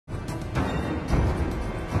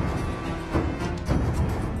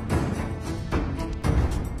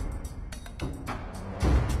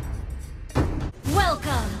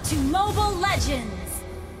Mobile Legends!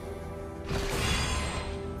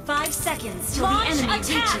 5 seconds till Launch the enemy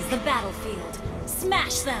attack! reaches the battlefield.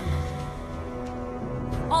 Smash them!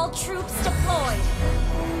 All troops deployed!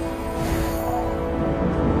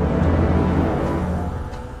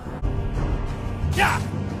 Yeah!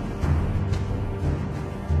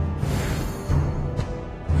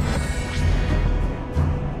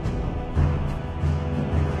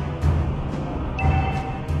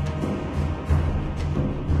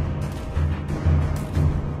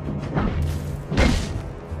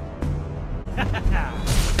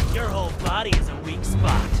 Your whole body is a weak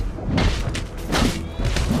spot.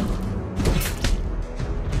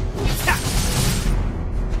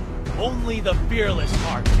 Only the fearless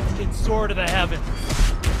heart can soar to the heavens.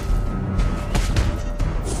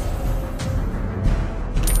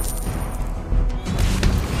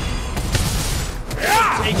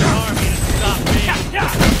 Take an army to stop me.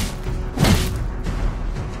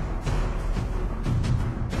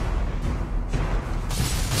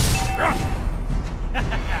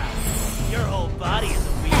 Your whole body is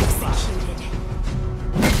a weak spot.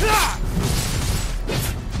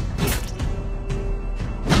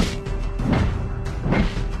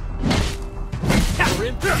 Your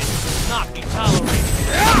impudence will not be tolerated.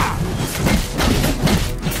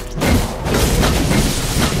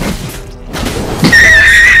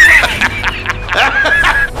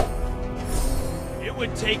 It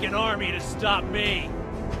would take an army to stop me.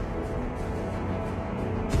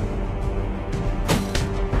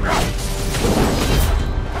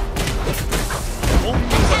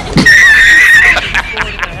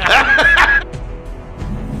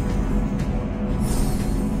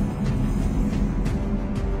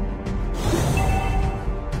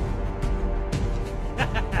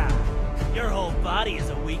 Your whole body is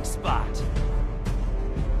a weak spot.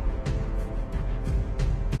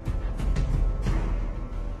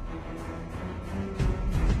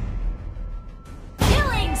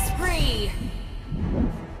 Killing spree!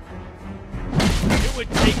 It would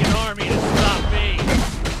take an army to stop me.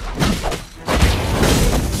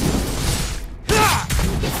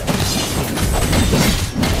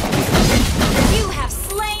 You have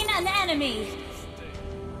slain an enemy!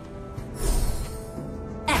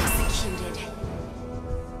 Executed.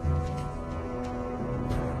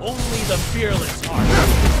 Only the fearless heart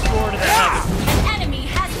can soar to the heavens. An enemy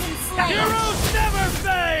has been slain! Heroes never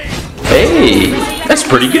fade! Hey, that's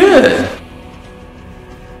pretty good.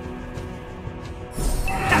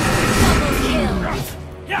 Double kill!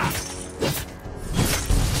 Yeah.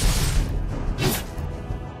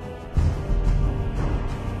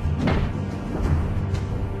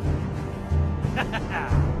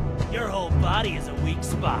 Your whole body is a weak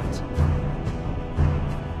spot.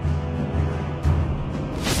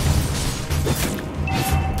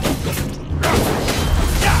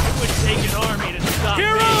 It would take an army to stop me.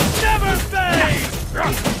 Heroes never fade!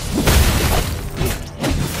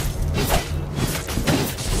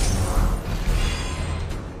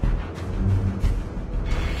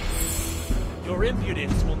 Your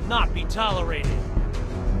impudence will not be tolerated.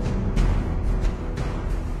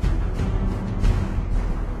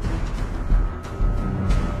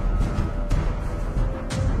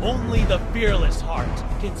 Only the fearless heart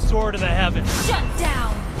can soar to the heavens. Shut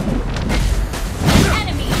down! The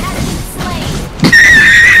enemy has been slain!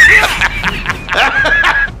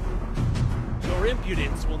 Your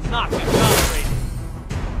impudence will not be tolerated.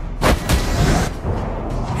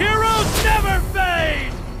 Heroes never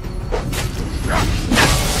fade!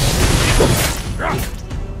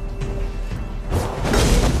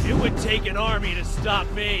 It would take an army to stop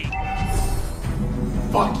me.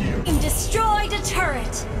 Fuck you. And destroyed a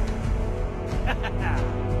turret!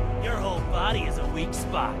 Your whole body is a weak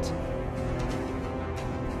spot.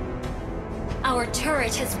 Our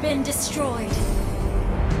turret has been destroyed.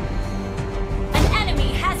 An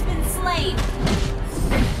enemy has been slain!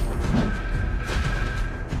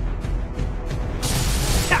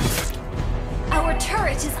 Our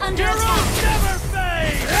turret is under attack! Never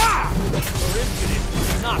fade! Your impudence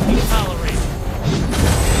will not be tolerated.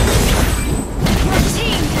 Your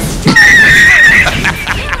team destroyed the turret!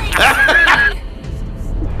 Killing spree!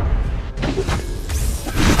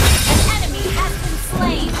 An enemy has been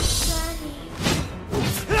slain!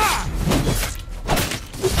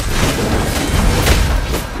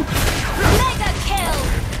 Mega kill!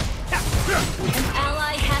 An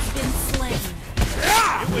ally has been slain!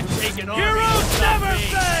 It would take an army to stop me.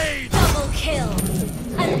 Fade! Double kill!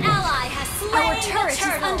 An ally has slain our turret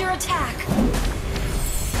is under attack!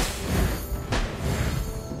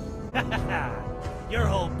 Your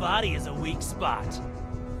whole body is a weak spot.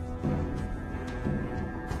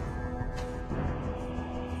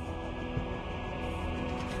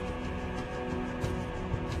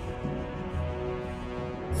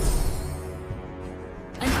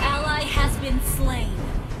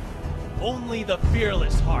 Only the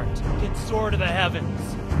fearless heart can soar to the heavens.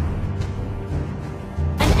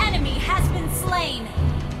 An enemy has been slain.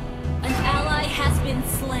 An ally has been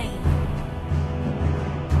slain.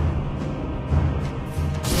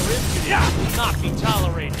 Your impudence will not be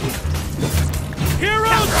tolerated.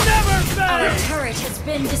 Heroes never Our fail! turret has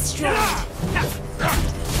been destroyed.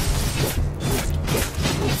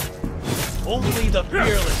 Only the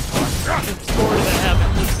fearless heart can soar to the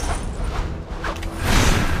heavens.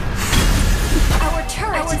 Our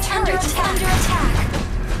turret is under attack.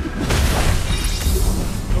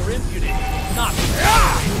 Your impudence will not be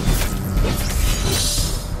tolerated.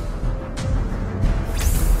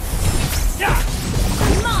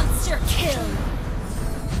 Monster kill.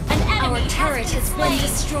 An enemy turret has been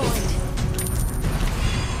destroyed.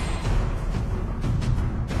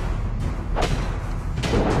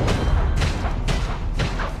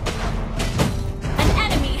 An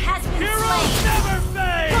enemy has been Heroes slain. never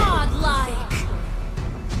fail! Godlike.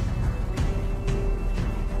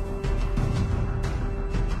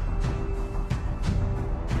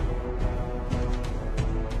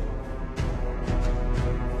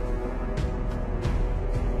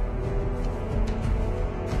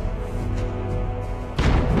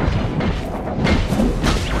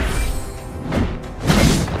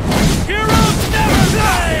 Heroes never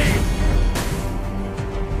fail!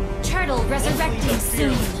 Turtle resurrecting Only the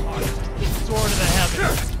soon. fearless heart can soar to the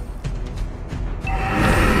heavens.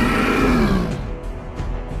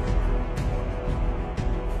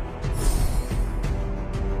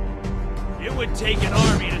 It would take an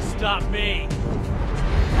army to stop me.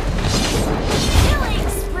 Killing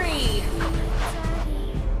spree.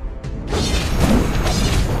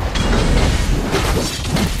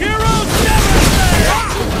 Heroes never fail!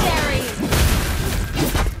 Legendary.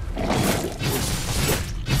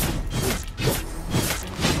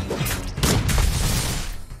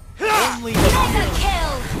 Only the Mega fearless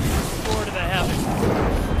kill. soar to the heavens.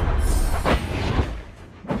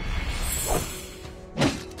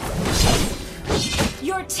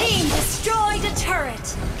 Your team destroyed a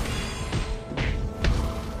turret.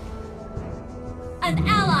 An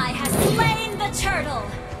ally has slain the turtle.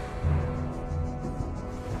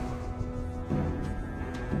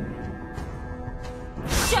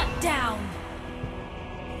 Shut down.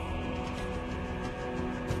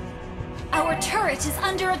 Our turret is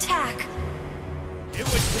under attack. It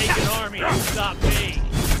would take an army to stop me.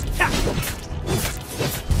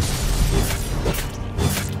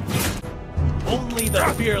 Only the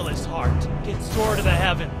fearless heart can soar to the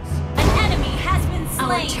heavens. An enemy has been slain.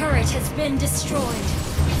 Our turret has been destroyed.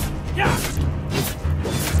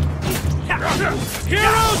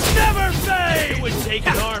 Heroes never fail! It would take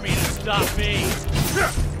an army to stop me.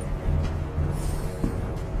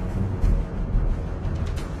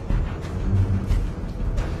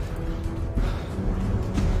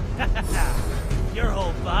 Your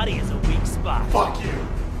whole body is a weak spot. Fuck you.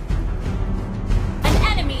 An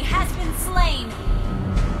enemy has been slain.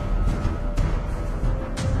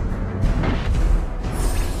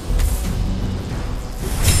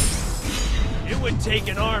 It would take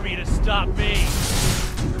an army to stop me.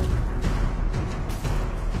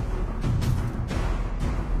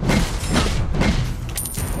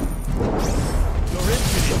 Your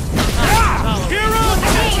impudence will not be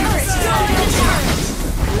tolerated. Turret destroyed a turret.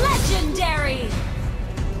 Legendary.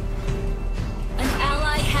 An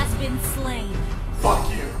ally has been slain. Fuck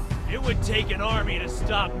you. It would take an army to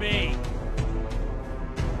stop me.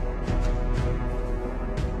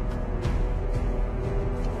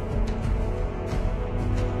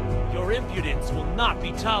 Your impudence will not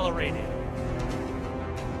be tolerated.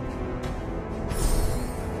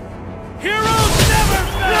 Heroes never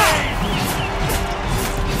fail!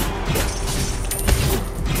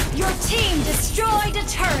 Your team destroyed a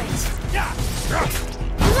turret.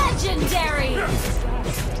 Legendary.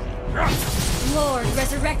 Lord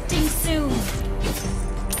resurrecting soon.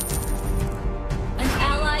 An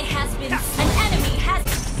ally has been. An enemy has.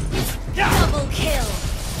 Double kill.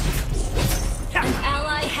 An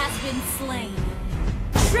ally has been slain.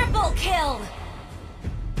 Triple kill.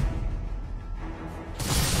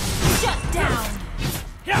 Shut down.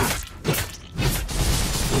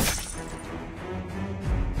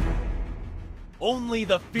 Only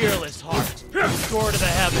the fearless heart can soar to the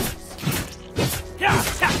heavens.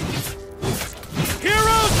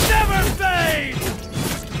 Heroes never fade!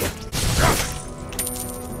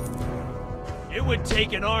 It would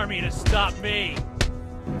take an army to stop me.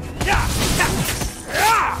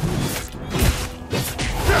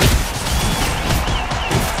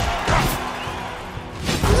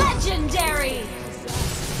 Legendary.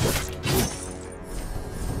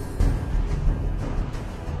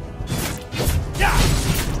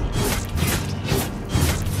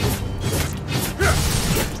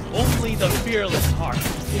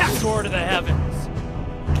 Soar to the heavens.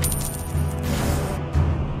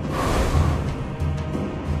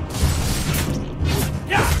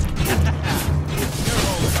 Your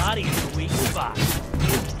whole body is a weak spot.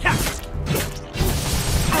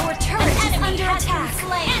 Our turret is under attack.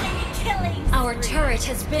 Enemy killing. Our turret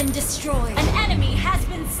has been destroyed. An enemy has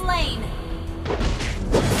been slain.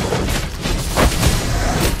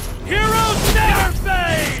 Heroes never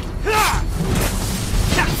fade!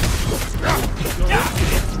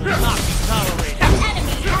 Will not be tolerated. An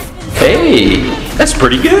enemy has been slain. Hey, that's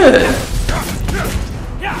pretty good.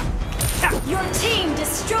 Your team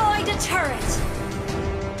destroyed a turret.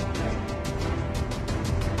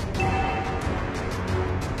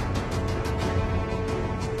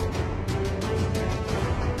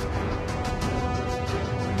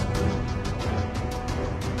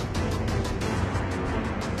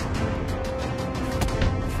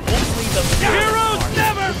 Heroes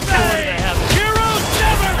never fade! Heroes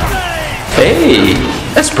never fade! Hey,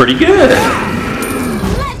 that's pretty good.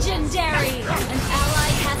 Legendary! An ally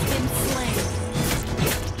has been slain.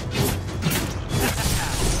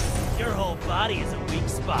 Your whole body is a weak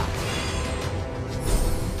spot.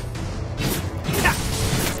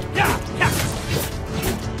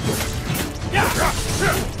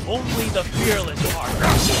 Only the fearless heart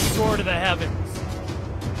can soar to the heavens.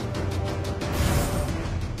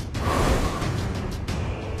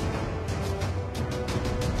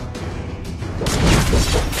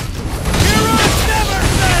 Heroes never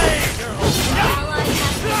fade! Your whole Ally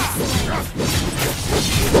has been slain.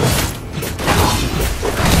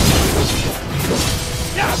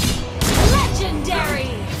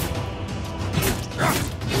 Legendary!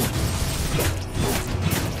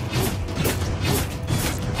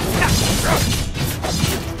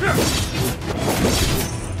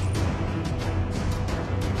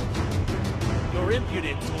 Your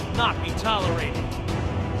impudence will not be tolerated.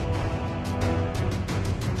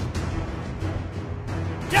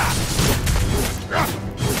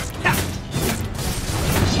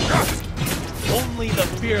 Only the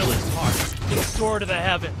fearless heart can soar to the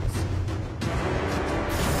heavens.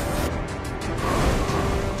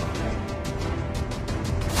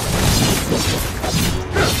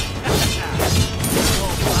 Your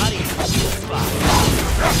whole body is a weak spot.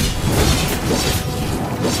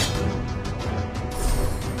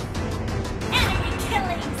 Enemy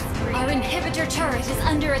killing spree. Our inhibitor turret is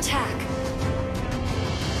under attack.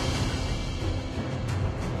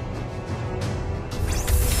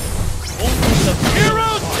 Only the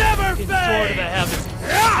heroes never can soar to the heavens.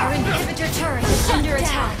 Our inhibitor turret is under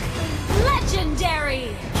attack.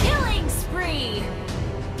 Legendary! Killing spree!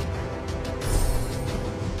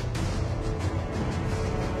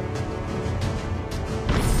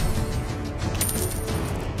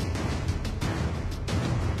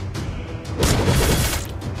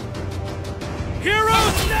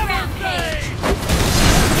 Heroes never Rampage. fade!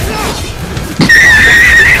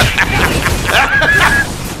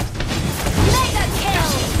 Mega kill!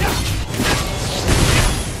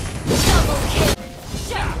 Double kill!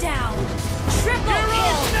 Shut down! Triple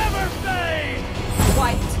Heroes kill! never fade!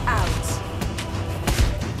 Wiped out!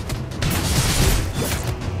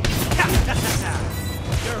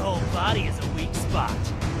 Your whole body is a weak spot.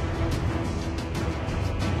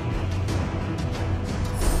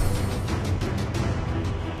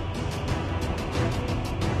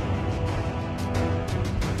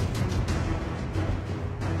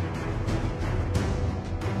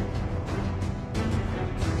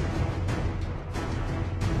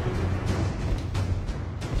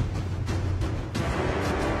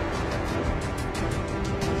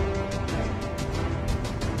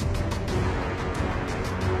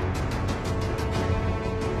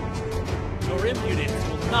 Your impudence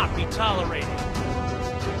will not be tolerated.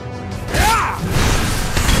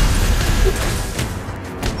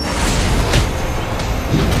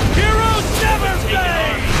 Heroes never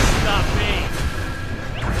fade! Stop me!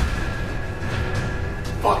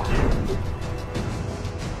 Fuck you.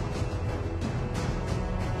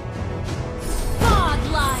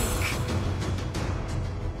 Godlike!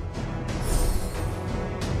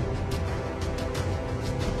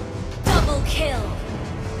 Double kill!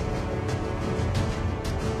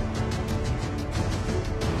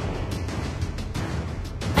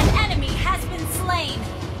 An enemy has been slain!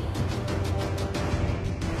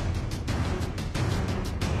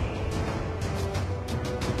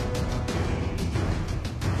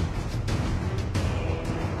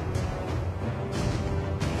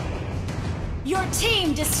 Your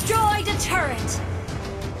team destroyed a turret!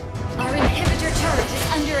 Our inhibitor turret is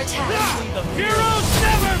under attack. Only the heroes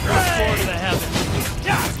never fade! Soar to the heavens.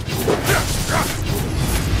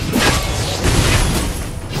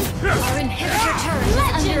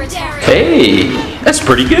 under attack. Hey, that's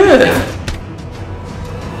pretty good.